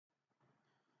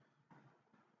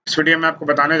इस वीडियो में आपको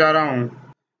बताने जा रहा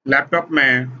हूँ लैपटॉप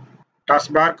में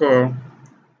टास्क बार को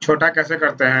छोटा कैसे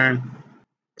करते हैं।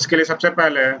 इसके लिए सबसे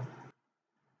पहले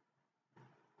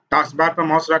टास्क बार पर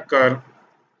माउस रखकर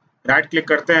राइट क्लिक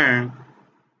करते हैं।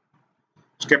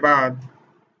 उसके बाद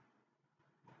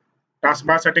टास्क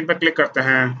बार सेटिंग पर क्लिक करते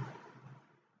हैं।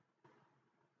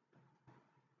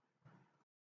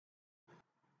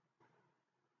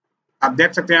 आप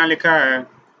देख सकते हैं यहाँ लिखा है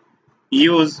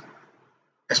use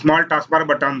small task bar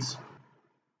buttons.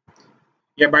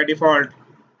 यह बाय डिफॉल्ट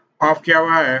ऑफ किया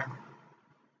हुआ है,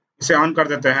 इसे ऑन कर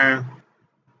देते हैं।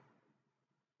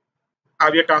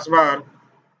 अब ये टास्क बार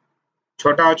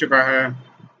छोटा हो चुका है,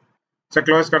 इसे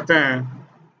क्लोज करते हैं।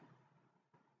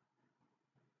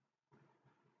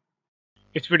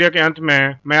 इस वीडियो के अंत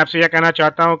में मैं आपसे यह कहना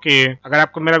चाहता हूं कि अगर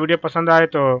आपको मेरा वीडियो पसंद आए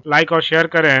तो लाइक और शेयर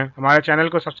करें, हमारे चैनल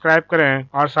को सब्सक्राइब करें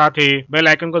और साथ ही बेल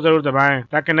आइकन को जरूर दबाएं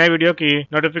ताकि नए वीडियो की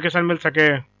नोटिफिकेशन मिल सके।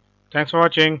 Thanks for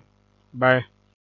watching. बाय।